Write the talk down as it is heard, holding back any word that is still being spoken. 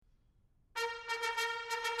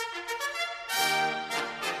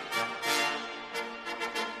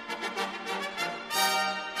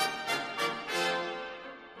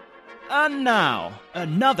And now,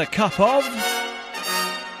 another cup of...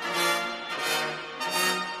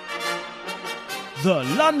 The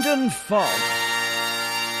London Fog.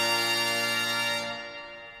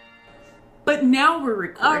 But now we're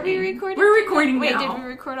recording. Are we recording? We're recording Wait, now. did we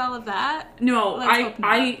record all of that? No, Let's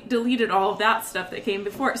I deleted all of that stuff that came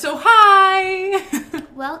before. So, hi!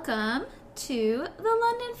 Welcome to the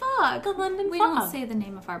London Fog. The London We Fog. don't say the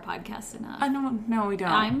name of our podcast enough. No, we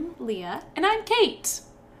don't. I'm Leah. And I'm Kate.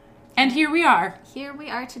 And here we are. Here we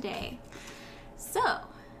are today. So,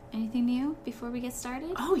 anything new before we get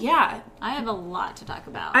started? Oh, yeah. I have a lot to talk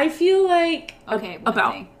about. I feel like... Okay, one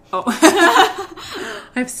about... thing. Oh.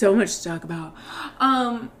 I have so much to talk about.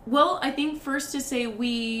 Well, I think first to say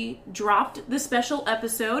we dropped the special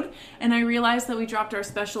episode, and I realized that we dropped our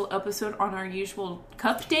special episode on our usual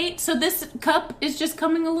cup date, so this cup is just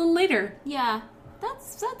coming a little later. Yeah,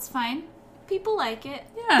 that's fine. People like it.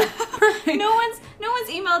 Yeah, perfect. No one's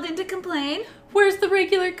emailed in to complain. Where's the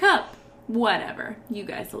regular cup? Whatever. You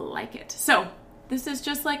guys like it. So, this is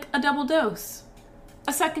just like a double dose.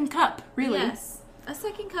 A second cup, really. Yes. A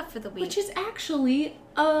second cup for the week. Which is actually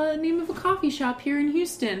a name of a coffee shop here in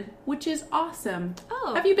Houston, which is awesome.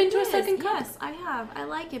 Oh, have you been to a it second is. cup? Yes, I have. I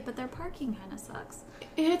like it, but their parking kind of sucks.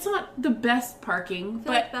 It's not the best parking, I feel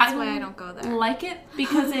but like that's why I don't go there. Like it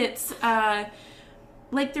because it's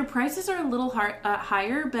like their prices are a little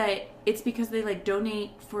higher, but it's because they like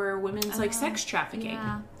donate for women's like sex trafficking.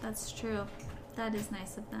 Yeah, that's true. That is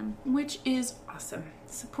nice of them. Which is awesome.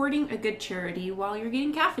 Supporting a good charity while you're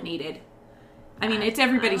getting caffeinated. I mean, it's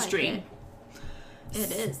everybody's dream.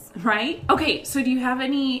 It is. Right? Okay, so do you have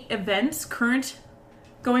any events current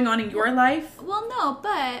going on in your life? Well, no,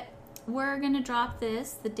 but we're going to drop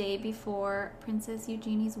this the day before Princess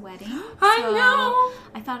Eugenie's wedding. I know!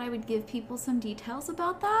 I thought I would give people some details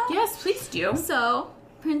about that. Yes, please do. So,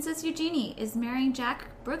 Princess Eugenie is marrying Jack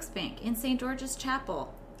Brooksbank in St. George's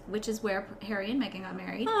Chapel, which is where Harry and Meghan got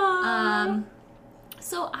married. Aww.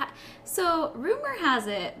 So rumor has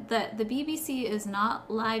it that the BBC is not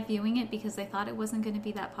live viewing it because they thought it wasn't going to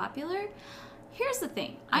be that popular. Here's the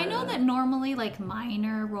thing. I know that normally like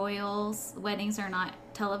minor royals weddings are not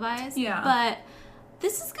televised. Yeah. But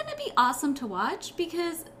this is going to be awesome to watch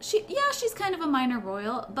because she's kind of a minor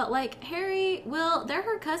royal, but like Harry, Will, they're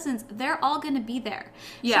her cousins. They're all going to be there.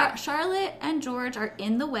 Yeah. Charlotte and George are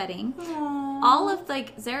in the wedding. Aww. All of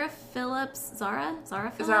like Zara Phillips,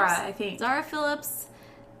 I think. Zara Phillips,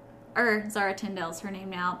 or Zara Tyndall's her name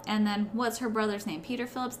now. And then what's her brother's name? Peter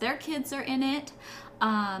Phillips. Their kids are in it.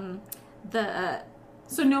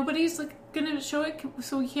 So nobody's like gonna show it,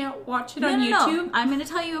 so we can't watch it on YouTube? No. I'm gonna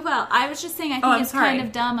tell you about. I was just saying I think it's kind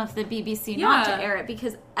of dumb of the BBC not to air it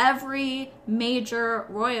because every major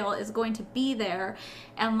royal is going to be there,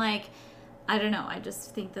 and like I don't know. I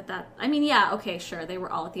just think that. I mean, yeah, okay, sure, they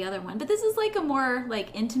were all at the other one, but this is like a more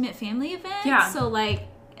like intimate family event. Yeah. So like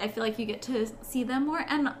I feel like you get to see them more,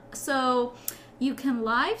 and so you can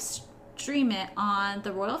live stream it on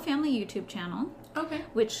the Royal Family YouTube channel. Okay.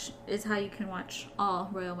 Which is how you can watch all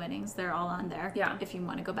royal weddings. They're all on there. Yeah. If you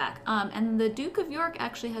want to go back. And the Duke of York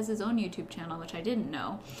actually has his own YouTube channel, which I didn't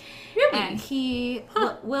know. Really? And he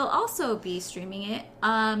will also be streaming it.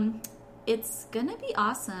 It's gonna be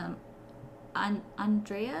awesome.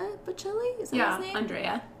 Andrea Bocelli? Is that his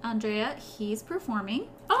name? Andrea. He's performing.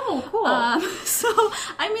 Oh, cool. So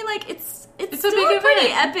I mean, like it's a still big a pretty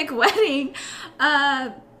event. epic wedding.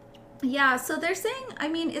 Yeah. So they're saying. I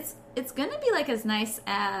mean, it's gonna be like as nice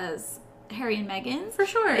as Harry and Meghan's. For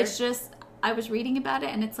sure. It's just I was reading about it,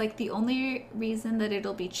 and it's like the only reason that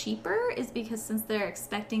it'll be cheaper is because since they're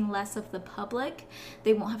expecting less of the public,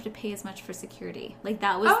 they won't have to pay as much for security. Like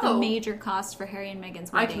that was the major cost for Harry and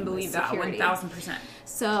Meghan's wedding. I can believe that 1,000%.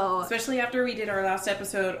 So especially after we did our last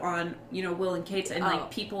episode on Will and Kate's, and like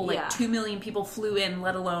people 2 million people flew in,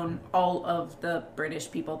 let alone all of the British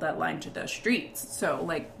people that lined the streets. So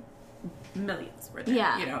like millions were there.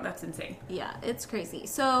 Yeah. That's insane. Yeah, it's crazy.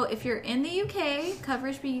 So if you're in the UK,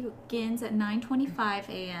 coverage begins at 9:25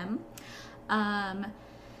 a.m.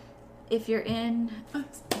 If you're in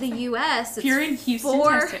the US, it's you're in Houston,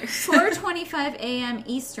 4:25 a.m.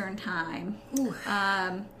 Eastern time.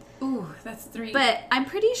 Ooh, that's 3. But I'm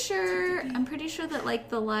pretty sure that like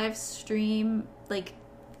the live stream, like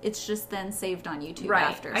it's just then saved on YouTube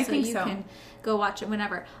after. I think you so. can go watch it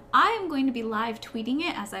whenever. I am going to be live tweeting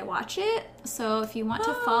it as I watch it. So if you want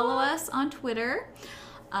to follow us on Twitter,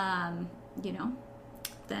 then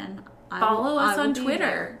follow us on Twitter.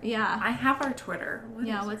 Twitter. Yeah. I have our Twitter.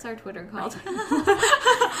 What's our Twitter called?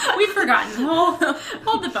 We've forgotten.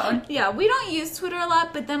 Hold the phone. Yeah, we don't use Twitter a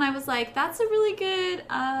lot, but then I was like, that's a really good...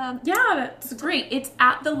 yeah, that's great. It's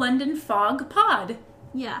at the London Fog Pod.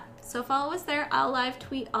 Yeah. So follow us there. I'll live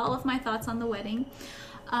tweet all of my thoughts on the wedding.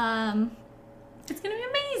 It's going to be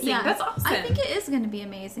amazing. Yeah, That's awesome. I think it is going to be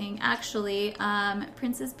amazing, actually.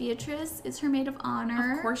 Princess Beatrice is her maid of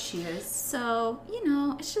honor. Of course she is. So,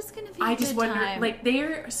 it's just going to be a good time. I just wonder,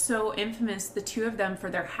 they're so infamous, the two of them, for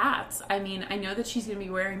their hats. I mean, I know that she's going to be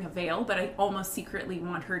wearing a veil, but I almost secretly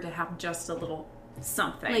want her to have just a little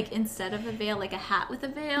something. Like, instead of a veil, like a hat with a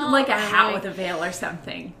veil? Like a hat with a veil or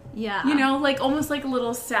something. Yeah. Almost like a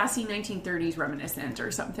little sassy 1930s reminiscent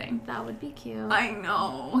or something. That would be cute. I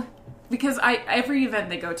know. Because every event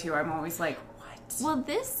they go to, I'm always like, what? Well,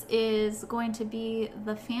 this is going to be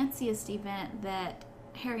the fanciest event that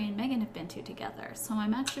Harry and Meghan have been to together. So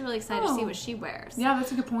I'm actually really excited to see what she wears. Yeah,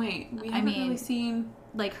 that's a good point. We haven't really seen...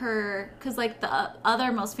 Like her, because like the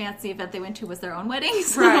other most fancy event they went to was their own wedding.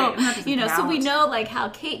 So, right. So we know like how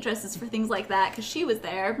Kate dresses for things like that because she was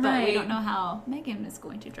there, but we don't know how Meghan is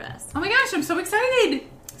going to dress. Oh my gosh, I'm so excited!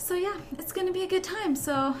 So yeah, it's going to be a good time.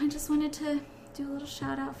 So I just wanted to do a little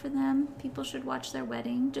shout out for them. People should watch their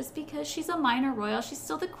wedding just because she's a minor royal. She's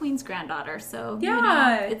still the Queen's granddaughter, so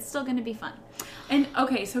it's still going to be fun. And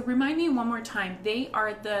okay, so remind me one more time. They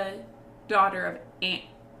are the daughter of Anne.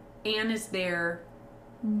 Anne is their...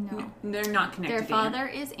 No. They're not connected. Their father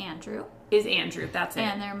is Andrew. That's it.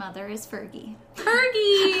 And their mother is Fergie.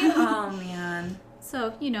 Oh, man.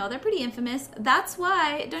 So, they're pretty infamous. That's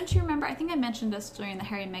why, don't you remember, I think I mentioned this during the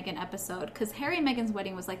Harry and Meghan episode, because Harry and Meghan's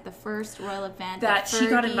wedding was like the first royal event that she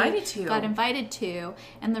got invited to.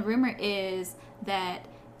 And the rumor is that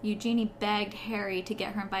Eugenie begged Harry to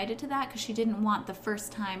get her invited to that because she didn't want the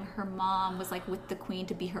first time her mom was like with the Queen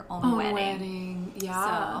to be her own wedding.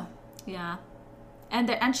 Yeah. So, yeah. And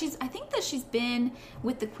I think that she's been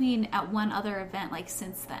with the Queen at one other event, like,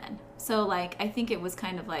 since then. So, like, I think it was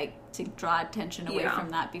kind of, like, to draw attention away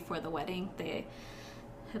from that before the wedding. They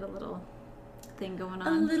had a little thing going on.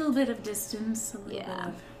 A little bit of distance. A little bit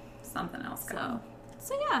of something else going.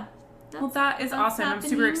 So yeah. That is awesome. I'm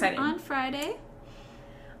super excited. On Friday.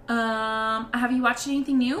 Have you watched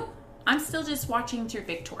anything new? I'm still just watching through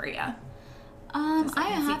Victoria.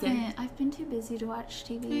 I haven't. I've been too busy to watch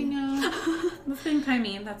TV. I know. That's been kind of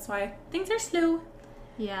mean. That's why things are slow.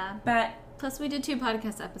 Yeah. But plus we did 2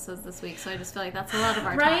 podcast episodes this week, so I just feel like that's a lot of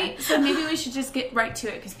our time. Right? So maybe we should just get right to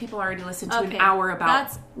it because people already listened to an hour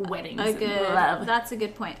about weddings and love. That's a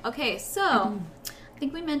good point. Okay, so I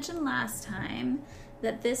think we mentioned last time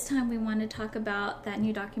that this time we want to talk about that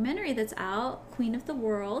new documentary that's out, Queen of the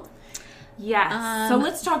World. Yes. So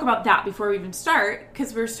let's talk about that before we even start,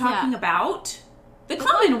 because we're talking about the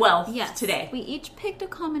Commonwealth today. We each picked a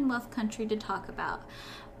Commonwealth country to talk about.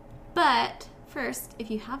 But first, if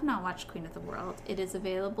you have not watched Queen of the World, it is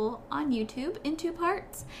available on YouTube in 2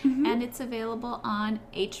 parts, and it's available on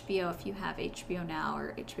HBO if you have HBO Now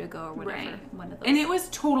or HBO Go or whatever. One of those. And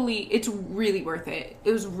it's really worth it.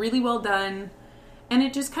 It was really well done. And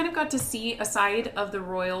it just kind of got to see a side of the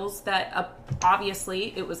royals that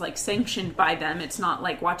obviously it was like sanctioned by them. It's not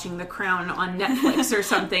like watching The Crown on Netflix or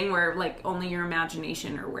something where like only your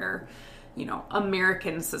imagination or where,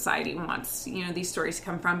 American society wants, these stories to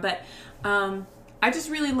come from. But I just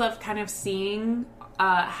really love kind of seeing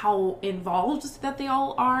how involved that they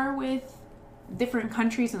all are with different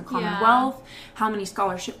countries in the Commonwealth, how many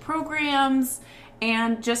scholarship programs,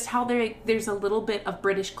 and just how there's a little bit of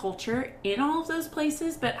British culture in all of those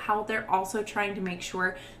places, but how they're also trying to make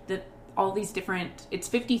sure that all these it's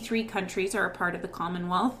 53 countries are a part of the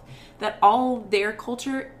Commonwealth, that all their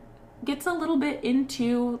culture gets a little bit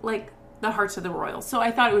into, like, the hearts of the royals. So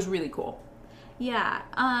I thought it was really cool. Yeah.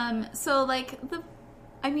 So, like,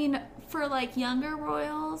 for, like, younger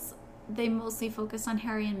royals, they mostly focus on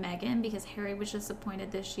Harry and Meghan because Harry was just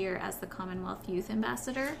appointed this year as the Commonwealth Youth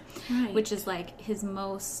Ambassador, which is like his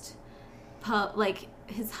most,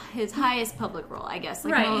 his highest public role, I guess.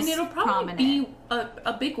 Like, most and it'll probably prominent. be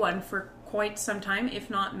a big one for quite some time, if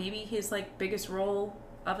not maybe his like biggest role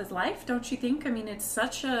of his life. Don't you think? I mean, it's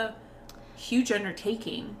such a huge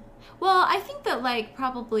undertaking. Well, I think that like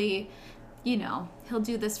probably, he'll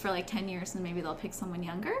do this for like 10 years and maybe they'll pick someone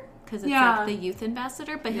younger. Because it's like the youth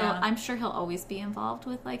ambassador, but I'm sure he'll always be involved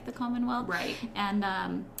with like the Commonwealth, right? And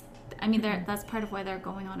that's part of why they're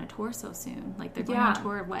going on a tour so soon. Like they're going on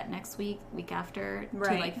tour next week after to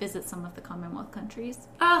like visit some of the Commonwealth countries.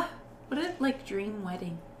 What a like dream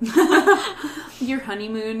wedding, your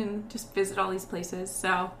honeymoon, and just visit all these places.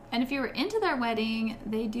 So, and if you were into their wedding,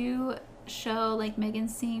 they do show like Meghan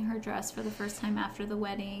seeing her dress for the first time after the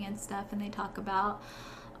wedding and stuff, and they talk about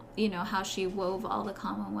how she wove all the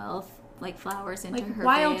Commonwealth like flowers into her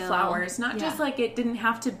wildflowers, not just like it didn't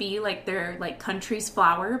have to be like their like country's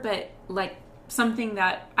flower, but like something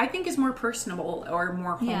that I think is more personable or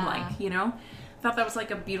more home-like, you know? I thought that was like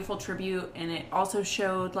a beautiful tribute, and it also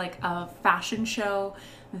showed like a fashion show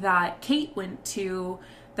that Kate went to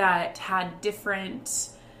that had different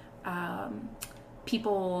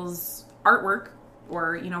people's artwork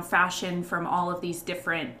or, you know, fashion from all of these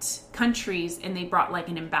different countries, and they brought like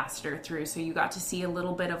an ambassador through, so you got to see a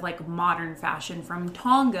little bit of like modern fashion from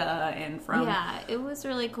Tonga and from... Yeah, it was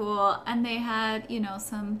really cool. And they had, you know,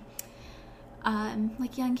 some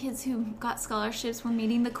like young kids who got scholarships were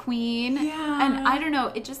meeting the Queen. Yeah. And I don't know,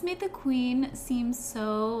 it just made the Queen seem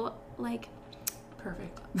so like...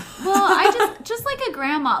 Perfect. Well, I just like a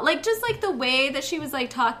grandma, like just like the way that she was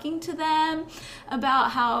like talking to them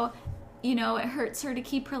about how, you know, it hurts her to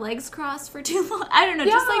keep her legs crossed for too long. I don't know,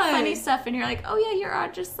 just like funny stuff. And you're like, oh yeah,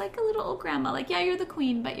 you're just like a little old grandma. Like, yeah, you're the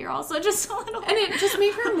Queen, but you're also just a little... And it just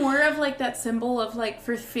made her more of like that symbol of like,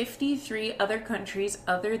 for 53 other countries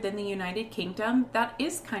other than the United Kingdom, that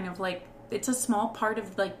is kind of like, it's a small part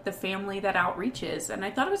of like the family that outreaches. And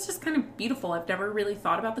I thought it was just kind of beautiful. I've never really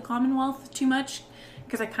thought about the Commonwealth too much,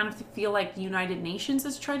 because I kind of feel like United Nations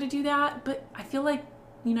has tried to do that, but I feel like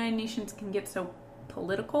United Nations can get so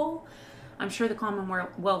political. I'm sure the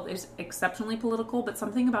Commonwealth is exceptionally political, but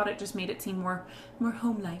something about it just made it seem more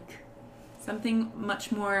home-like. Something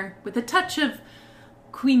much more with a touch of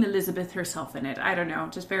Queen Elizabeth herself in it. I don't know,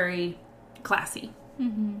 just very classy.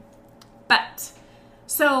 Mm-hmm. But,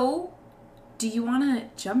 so, do you want to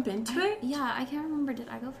jump into it? Yeah, I can't remember. Did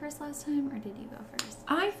I go first last time, or did you go first?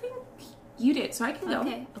 I think you did, so I can go.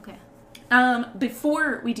 Okay.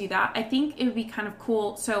 Before we do that, I think it would be kind of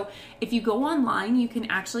cool. So if you go online, you can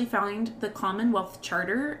actually find the Commonwealth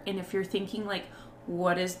Charter. And if you're thinking like,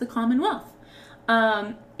 what is the Commonwealth?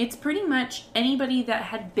 It's pretty much anybody that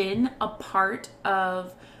had been a part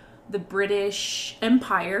of the British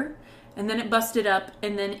Empire, and then it busted up.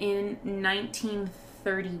 And then in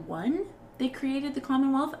 1931, they created the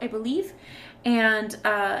Commonwealth, I believe. And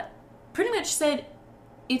pretty much said,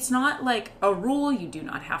 it's not like a rule, you do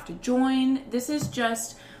not have to join. This is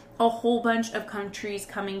just a whole bunch of countries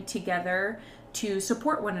coming together to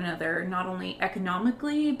support one another, not only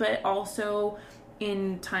economically, but also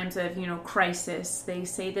in times of, you know, crisis. They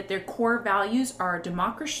say that their core values are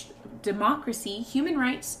democracy, human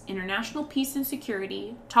rights, international peace and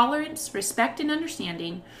security, tolerance, respect and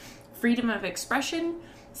understanding, freedom of expression,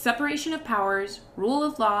 separation of powers, rule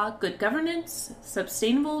of law, good governance,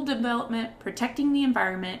 sustainable development, protecting the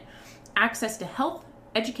environment, access to health,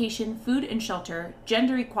 education, food and shelter,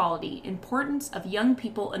 gender equality, importance of young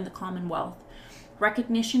people in the Commonwealth,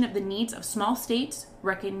 recognition of the needs of small states,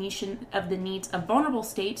 recognition of the needs of vulnerable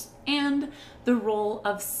states, and the role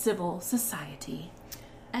of civil society.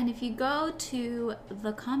 And if you go to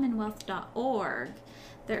thecommonwealth.org,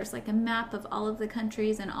 there's like a map of all of the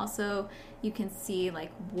countries, and also you can see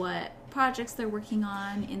like what projects they're working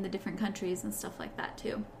on in the different countries and stuff like that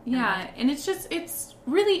too. Yeah, and it's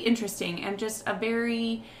really interesting and just a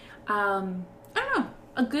very, I don't know,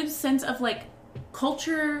 a good sense of like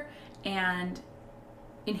culture and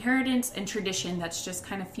inheritance and tradition that's just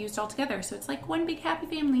kind of fused all together. So it's like one big happy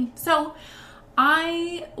family. So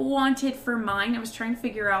I wanted for mine, I was trying to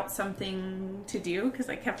figure out something to do because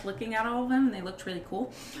I kept looking at all of them and they looked really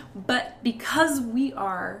cool. But because we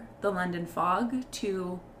are the London Fog,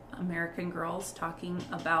 two American girls talking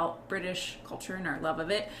about British culture and our love of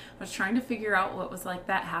it, I was trying to figure out what was like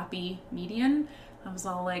that happy median. I was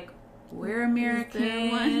all like, we're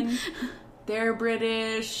American, they're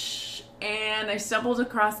British, and I stumbled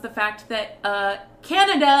across the fact that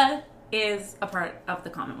Canada is a part of the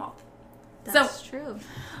Commonwealth. That's true.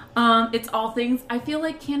 It's all things. I feel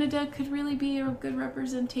like Canada could really be a good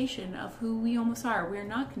representation of who we almost are. We're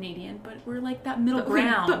not Canadian, but we're like that middle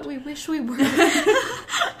ground. But we wish we were.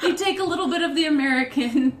 They take a little bit of the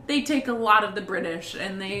American, they take a lot of the British,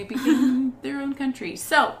 and they become their own country.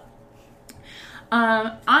 So,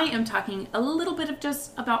 I am talking a little bit of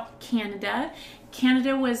just about Canada.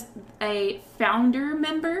 Canada was a founder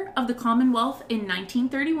member of the Commonwealth in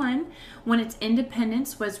 1931 when its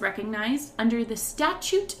independence was recognized under the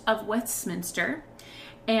Statute of Westminster,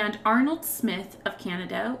 and Arnold Smith of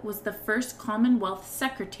Canada was the first Commonwealth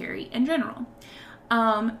Secretary in General.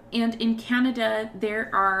 And in Canada, there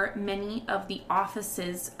are many of the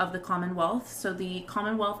offices of the Commonwealth. So the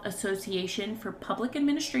Commonwealth Association for Public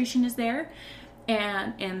Administration is there,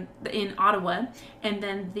 and in Ottawa, and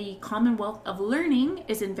then the Commonwealth of Learning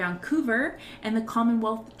is in Vancouver, and the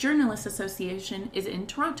Commonwealth Journalists Association is in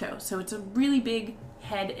Toronto. So it's a really big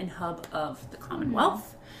head and hub of the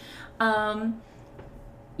Commonwealth.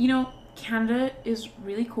 You know, Canada is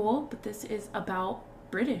really cool, but this is about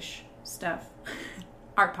British stuff.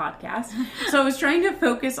 our podcast. So I was trying to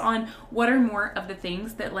focus on what are more of the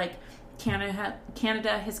things that like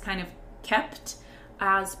Canada has kind of kept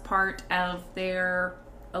as part of their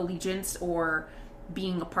allegiance or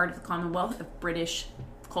being a part of the Commonwealth of British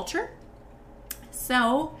culture.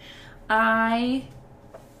 So and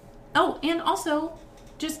also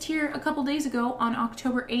just here a couple days ago on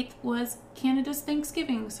October 8th was Canada's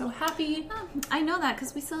Thanksgiving. So happy. Oh, I know that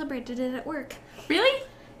because we celebrated it at work. Really?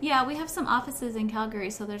 Yeah, we have some offices in Calgary,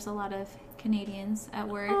 so there's a lot of Canadians at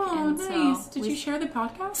work. Oh, and nice. So Did you share the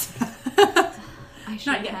podcast? I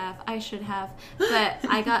should have. But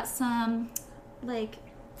I got some, like,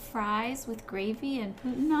 fries with gravy and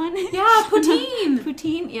poutine on it. Yeah, poutine.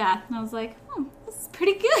 Poutine, yeah. And I was like, this is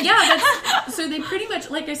pretty good. Yeah, so they pretty much,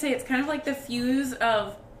 like I say, it's kind of like the fuse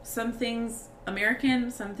of some things American,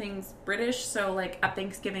 some things British. So, like, at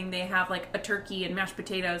Thanksgiving, they have, like, a turkey and mashed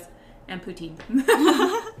potatoes and poutine.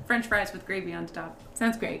 French fries with gravy on top.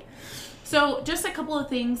 Sounds great. So, just a couple of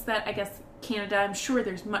things that I guess Canada, I'm sure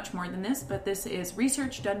there's much more than this, but this is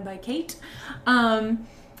research done by Kate,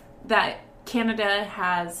 that Canada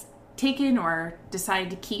has taken or decided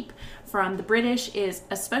to keep from the British is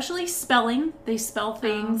especially spelling. They spell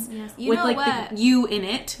things with like the U in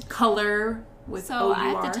it, color with O-U-R. So I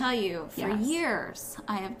have to tell you, for years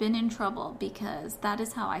I have been in trouble because that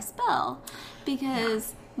is how I spell.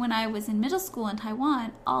 Because when I was in middle school in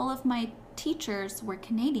Taiwan, all of my teachers were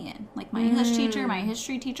Canadian. Like my English teacher, my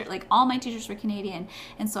history teacher, like all my teachers were Canadian.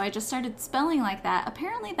 And so I just started spelling like that.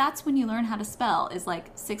 Apparently that's when you learn how to spell, is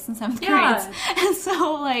like 6th and 7th grades. And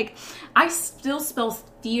so like I still spell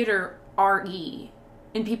theater R-E.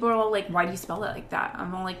 And people are all like, why do you spell it like that?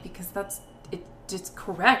 I'm all like, because it's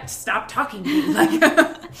correct. Stop talking to me. Like, well,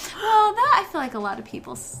 that I feel like a lot of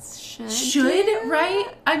people should, right?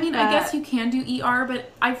 I mean, I guess you can do ER,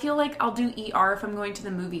 but I feel like I'll do ER if I'm going to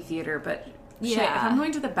the movie theater, but if I'm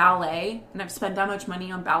going to the ballet, and I've spent that much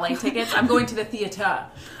money on ballet tickets, I'm going to the theater.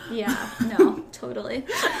 Yeah, no, totally.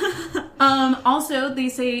 Also, they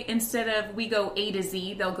say instead of we go A to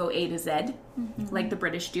Z, they'll go A to Z, like the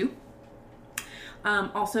British do.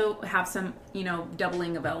 Also have some,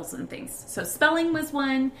 doubling of L's and things. So spelling was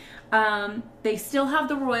one. They still have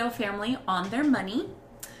the royal family on their money.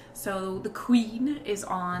 So the Queen is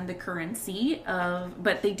on the currency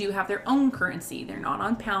but they do have their own currency. They're not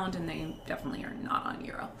on pound and they definitely are not on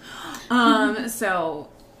euro. So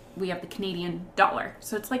we have the Canadian dollar.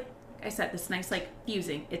 So it's like I said, this nice like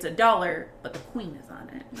fusing. It's a dollar, but the Queen is on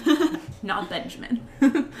it. Not Benjamin.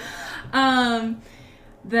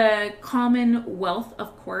 The Commonwealth,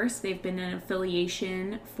 of course, they've been in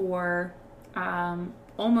affiliation for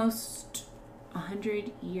almost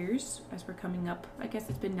 100 years as we're coming up. I guess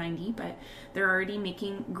it's been 90, but they're already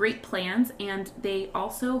making great plans. And they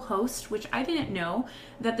also host, which I didn't know,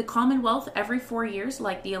 that the Commonwealth every 4 years,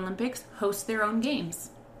 like the Olympics, host their own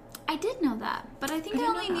games. I did know that, but I think I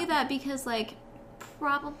only knew that because like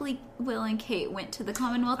probably Will and Kate went to the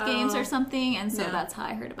Commonwealth Games or something, and so that's how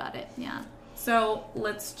I heard about it. Yeah. So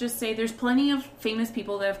let's just say there's plenty of famous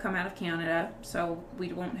people that have come out of Canada, so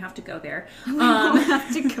we won't have to go there. We won't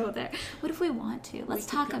have to go there. What if we want to? Let's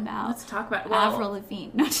talk about Avril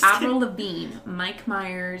Lavigne. No, Avril Lavigne, Mike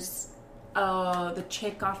Myers, the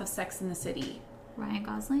chick off of Sex and the City. Ryan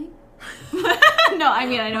Gosling? No, I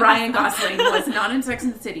mean, I know Ryan Gosling was not in Sex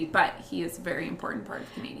and the City, but he is a very important part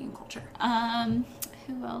of Canadian culture.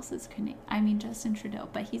 Who else is Canadian? I mean, Justin Trudeau,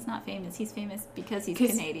 but he's not famous. He's famous because he's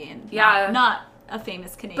Canadian. Yeah. Not a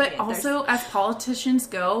famous Canadian. But also, as politicians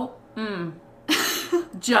go,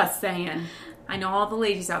 just saying. I know all the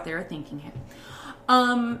ladies out there are thinking it.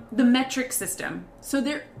 The metric system. So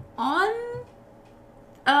they're on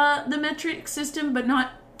the metric system, but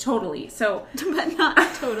not totally. So, but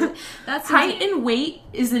not totally. That's height and weight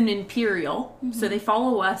is an imperial, so they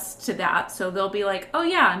follow us to that. So they'll be like, "Oh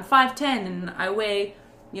yeah, I'm 5'10" and I weigh,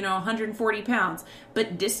 140 pounds."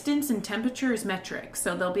 But distance and temperature is metric.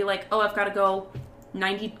 So they'll be like, "Oh, I've got to go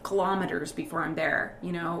 90 kilometers before I'm there,"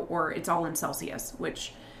 or it's all in Celsius,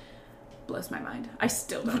 which blows my mind. I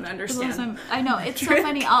still don't understand. I know, it's so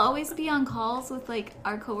funny. I'll always be on calls with like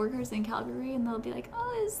our coworkers in Calgary, and they'll be like,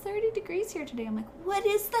 "Oh, it's 30 degrees here today." I'm like, "What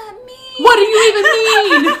does that mean? What do you even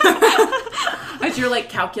mean?" As you're like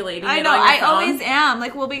calculating. I know. I always am.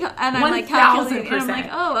 Like we'll be, and I'm like calculating, and I'm like,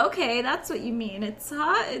 "Oh, okay, that's what you mean. It's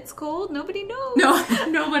hot. It's cold. Nobody knows." No,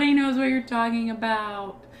 nobody knows what you're talking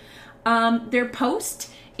about. Their post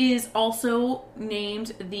is also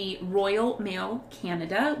named the Royal Mail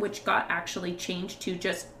Canada, which got actually changed to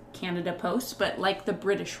just Canada Post, but like the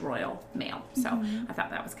British Royal Mail. So I thought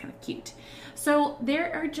that was kind of cute. So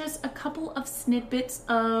there are just a couple of snippets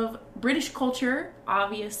of British culture,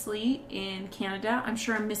 obviously, in Canada. I'm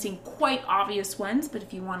sure I'm missing quite obvious ones, but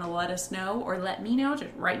if you want to let us know or let me know,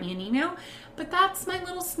 just write me an email. But that's my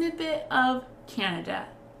little snippet of Canada,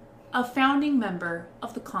 a founding member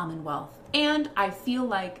of the Commonwealth. And I feel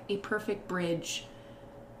like a perfect bridge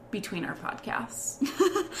between our podcasts.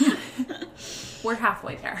 We're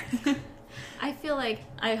halfway there. I feel like,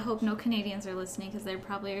 I hope no Canadians are listening because they're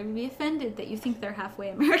probably going to be offended that you think they're halfway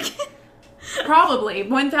American. Probably,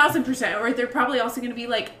 1,000%. Or they're probably also going to be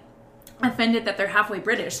like offended that they're halfway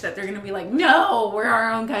British, that they're going to be like, no, we're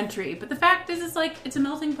our own country. But the fact is, it's like, it's a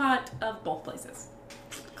melting pot of both places.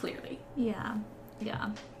 Clearly. Yeah.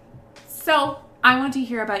 So, I want to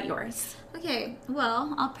hear about yours. Okay,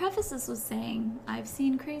 well, I'll preface this with saying I've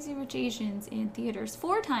seen Crazy Rich Asians in theaters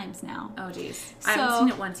 4 times now. Oh, geez. I haven't seen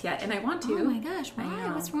it once yet, and I want to. Oh my gosh, why?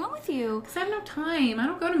 What's wrong with you? Because I have no time. I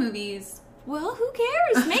don't go to movies. Well, who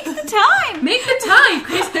cares? Make the time. Make the time.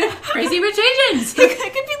 Crazy Rich Asians. I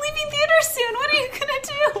could be leaving theaters soon. What are you going to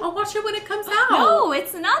do? I'll watch it when it comes out. No,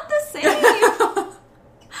 it's not the same.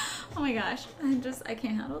 Oh my gosh, I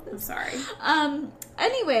can't handle this. I'm sorry.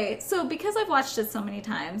 Anyway, so because I've watched it so many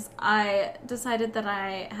times, I decided that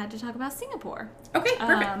I had to talk about Singapore. Okay,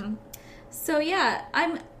 perfect. So yeah,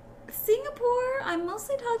 Singapore, I'm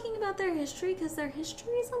mostly talking about their history because their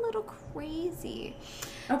history is a little crazy.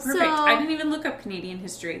 Oh, perfect. So, I didn't even look up Canadian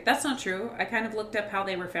history. That's not true. I kind of looked up how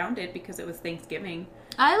they were founded because it was Thanksgiving.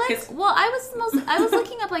 I was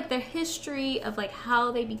looking up like their history of like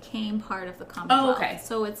how they became part of the Commonwealth. Oh, okay.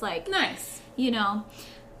 So it's like nice.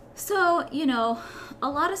 So, a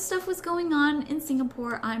lot of stuff was going on in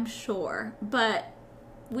Singapore, I'm sure, but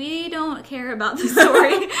we don't care about the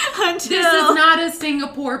story until... This is not a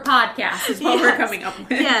Singapore podcast, is what we're coming up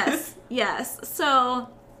with. Yes. So,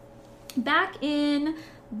 back in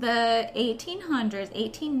the 1800s,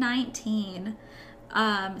 1819,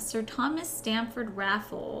 Sir Thomas Stamford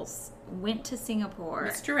Raffles went to Singapore.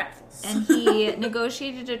 Mr. Raffles. And he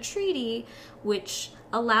negotiated a treaty which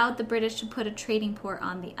allowed the British to put a trading port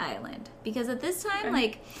on the island. Because at this time,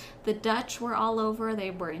 like, the Dutch were all over.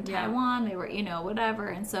 They were in Taiwan. They were, whatever.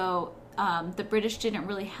 And so the British didn't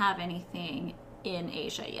really have anything in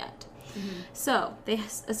Asia yet. Mm-hmm. So they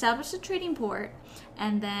established a trading port,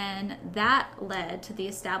 and then that led to the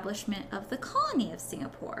establishment of the colony of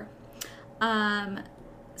Singapore.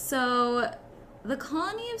 So the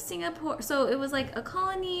colony of Singapore, so it was like a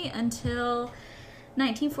colony until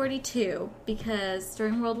 1942, because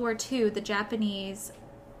during World War II, the Japanese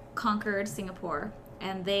conquered Singapore,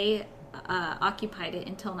 and they occupied it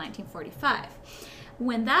until 1945.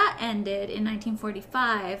 When that ended in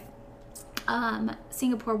 1945,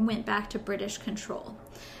 Singapore went back to British control.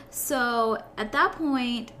 So at that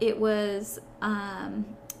point, it was,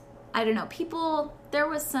 there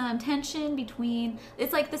was some tension between,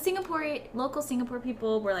 it's like the local Singapore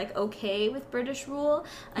people were like okay with British rule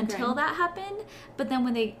until that happened. But then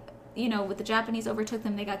when they, with the Japanese overtook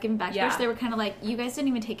them, they got given back to British. They were kind of like, you guys didn't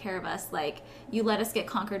even take care of us. Like, you let us get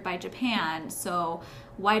conquered by Japan, so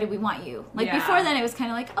why do we want you? Like, before then, it was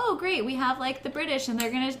kind of like, oh, great, we have, like, the British, and they're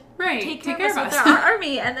going to take care of us with their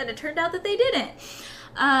army. And then it turned out that they didn't.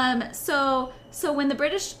 So when the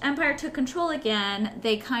British Empire took control again,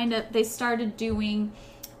 they started doing,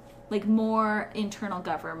 like, more internal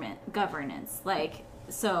governance. Like,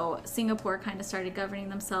 so Singapore kind of started governing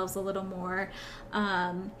themselves a little more.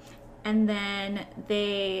 And then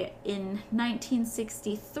in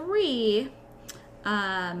 1963,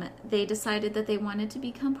 they decided that they wanted to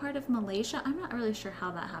become part of Malaysia. I'm not really sure how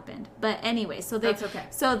that happened, but anyway, that's okay.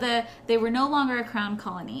 So they were no longer a crown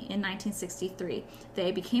colony in 1963.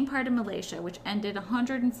 They became part of Malaysia, which ended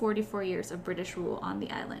 144 years of British rule on the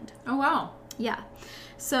island. Oh wow! Yeah.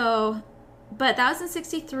 So, but that was in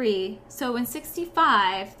 63. So in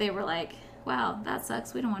 65, they were like, wow, that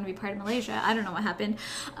sucks. We don't want to be part of Malaysia. I don't know what happened.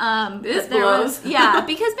 This blows.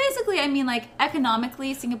 Because basically,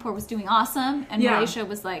 economically, Singapore was doing awesome, and Malaysia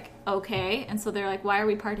was like, okay. And so they're like, why are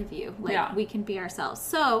we part of you? Like, we can be ourselves.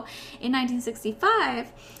 So in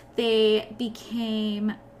 1965, they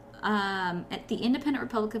became at the Independent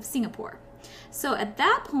Republic of Singapore. So at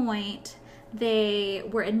that point, they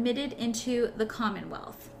were admitted into the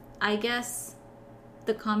Commonwealth. I guess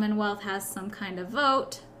the Commonwealth has some kind of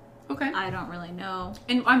vote. Okay. I don't really know.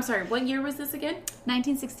 And I'm sorry, what year was this again?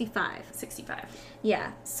 1965. 65.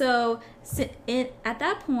 Yeah. So at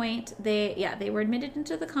that point, they were admitted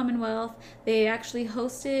into the Commonwealth. They actually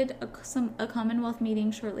hosted a Commonwealth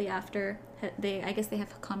meeting shortly after. I guess they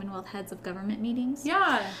have Commonwealth heads of government meetings.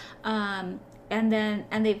 Yeah. And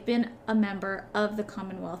they've been a member of the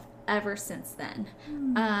Commonwealth ever since then.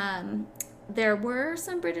 there were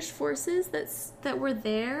some British forces that were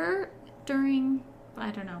there during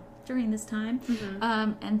this time.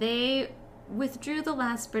 Mm-hmm. And they withdrew the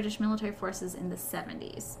last British military forces in the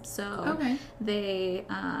 70s. So they...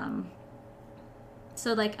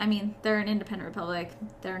 So, like, I mean, they're an independent republic.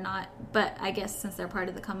 They're not... But I guess since they're part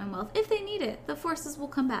of the Commonwealth, if they need it, the forces will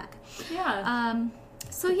come back. Yeah.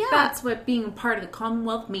 So, yeah. That's what being part of the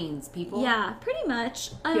Commonwealth means, people. Yeah, pretty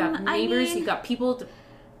much. You got neighbors, you got people...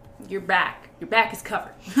 Your back is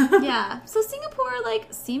covered. Yeah. So Singapore, like,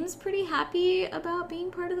 seems pretty happy about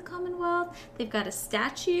being part of the Commonwealth. They've got a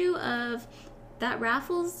statue of that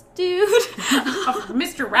Raffles dude.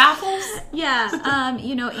 Mr. Raffles? Yeah.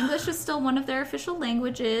 English is still one of their official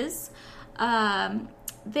languages. Their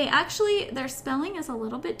spelling is a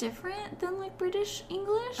little bit different than, like, British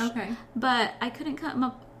English. Okay. But I couldn't come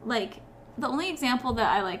up, like, the only example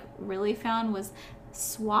that I, like, really found was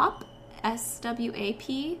swap.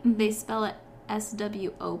 S-W-A-P. Mm-hmm. They spell it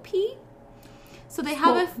S-W-O-P. So they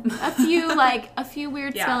have a few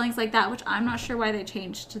weird spellings like that, which I'm not sure why they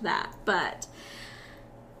changed to that, but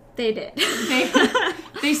they did.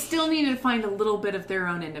 They still needed to find a little bit of their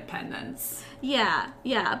own independence. Yeah,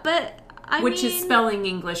 but Which is spelling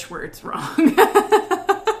English words wrong.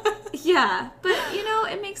 Yeah, but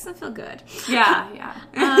it makes them feel good.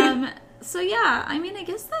 Yeah. So yeah, I mean, I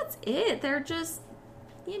guess that's it. They're just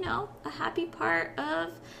a happy part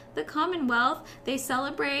of the Commonwealth. They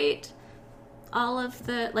celebrate all of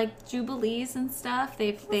the, like, jubilees and stuff.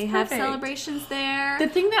 They have celebrations there. The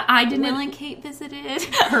thing that I didn't... Will and Kate visited.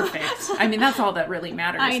 Perfect. I mean, that's all that really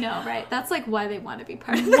matters. I know, right? That's, like, why they want to be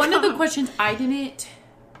part of it. One of the questions I didn't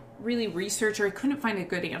really research, or I couldn't find a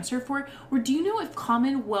good answer for, were, do you know if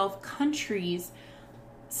Commonwealth countries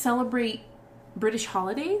celebrate British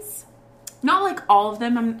holidays? Not like all of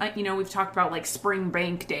them. We've talked about, like, Spring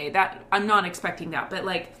Bank Day. That I'm not expecting that, but,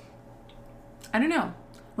 like, I don't know,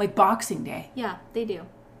 like Boxing Day. Yeah, they do.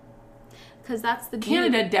 Because that's the beauty.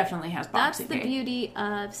 Canada definitely has Boxing Day. That's the beauty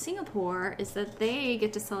of Singapore, is that they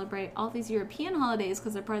get to celebrate all these European holidays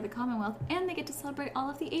because they're part of the Commonwealth, and they get to celebrate all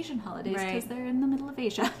of the Asian holidays because they're in the middle of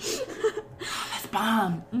Asia. That's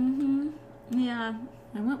bomb. Mm-hmm. Yeah.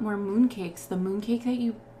 I want more mooncakes. The mooncake that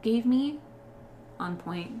you gave me, on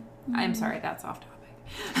point. Mm-hmm. I'm sorry, that's off topic.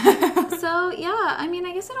 So, yeah, I mean,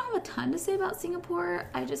 I guess I don't have a ton to say about Singapore.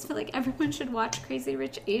 I just feel like everyone should watch Crazy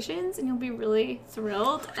Rich Asians, and you'll be really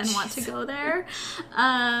thrilled and want to go there.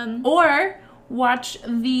 Or watch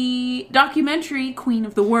the documentary Queen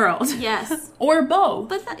of the World. Yes. Or both.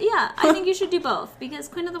 But I think you should do both, because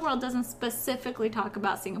Queen of the World doesn't specifically talk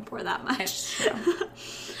about Singapore that much. It's true.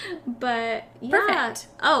 But, yeah. Perfect.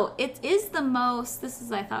 Oh, it is the most,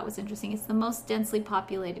 I thought was interesting, it's the most densely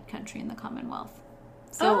populated country in the Commonwealth.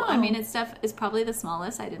 So, I mean, it's probably the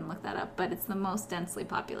smallest. I didn't look that up, but it's the most densely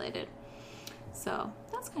populated. So,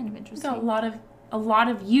 that's kind of interesting. Got a lot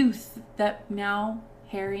of youth that now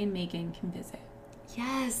Harry and Meghan can visit.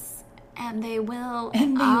 Yes, and they will.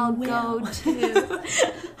 And I'll go too.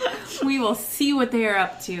 We will see what they are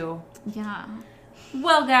up to. Yeah.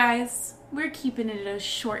 Well, guys, we're keeping it a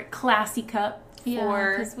short, classy cup.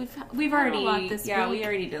 Because we've already a lot this week. We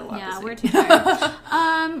already did a lot this week. We're too tired.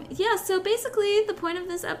 So basically the point of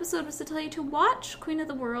this episode was to tell you to watch Queen of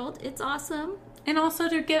the World. It's awesome. And also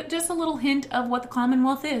to get just a little hint of what the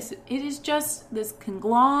Commonwealth is. It is just this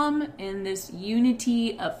conglomerate and this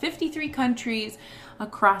unity of 53 countries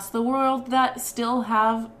across the world that still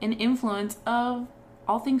have an influence of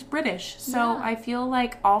all things British. So I feel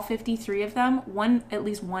like all 53 of them, at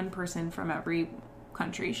least one person from every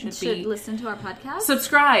country should listen to our podcast.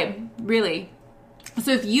 Subscribe, really.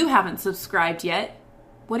 So if you haven't subscribed yet,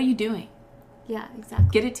 what are you doing? Yeah, exactly.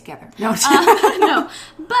 Get it together. No. No.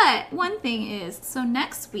 But one thing is, so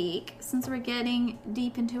next week, since we're getting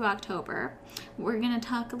deep into October, we're going to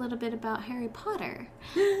talk a little bit about Harry Potter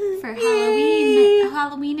for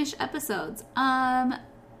Halloweenish episodes.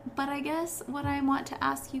 But I guess what I want to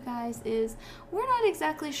ask you guys is, we're not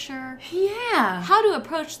exactly sure how to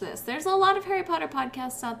approach this. There's a lot of Harry Potter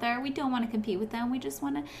podcasts out there. We don't want to compete with them. We just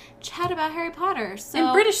want to chat about Harry Potter.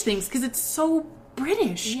 And British things, because it's so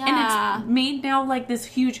British. Yeah. And it's made now like this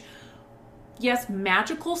huge,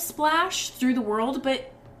 magical splash through the world.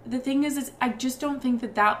 But the thing is I just don't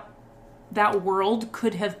think that world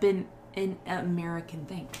could have been an American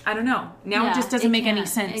thing. I don't know. Now it just doesn't make any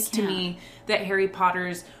sense to me that Harry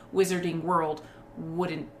Potter's wizarding world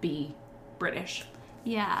wouldn't be British.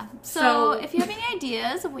 Yeah. So if you have any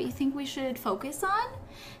ideas of what you think we should focus on,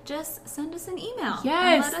 just send us an email.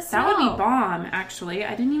 Yes, and let us that know. would be bomb, actually.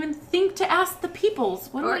 I didn't even think to ask the peoples.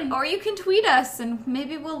 Or you can tweet us, and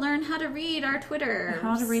maybe we'll learn how to read our Twitter.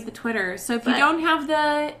 How to read the Twitter. So if you don't have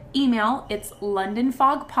the email, it's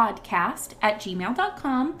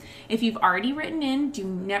londonfogpodcast@gmail.com. If you've already written in, do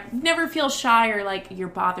never feel shy or like you're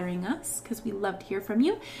bothering us, because we love to hear from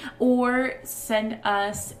you. Or send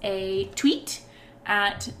us a tweet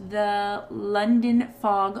at the London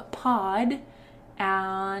Fog Pod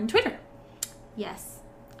on Twitter. Yes.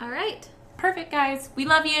 All right. Perfect, guys. We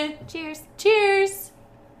love you. Cheers. Cheers.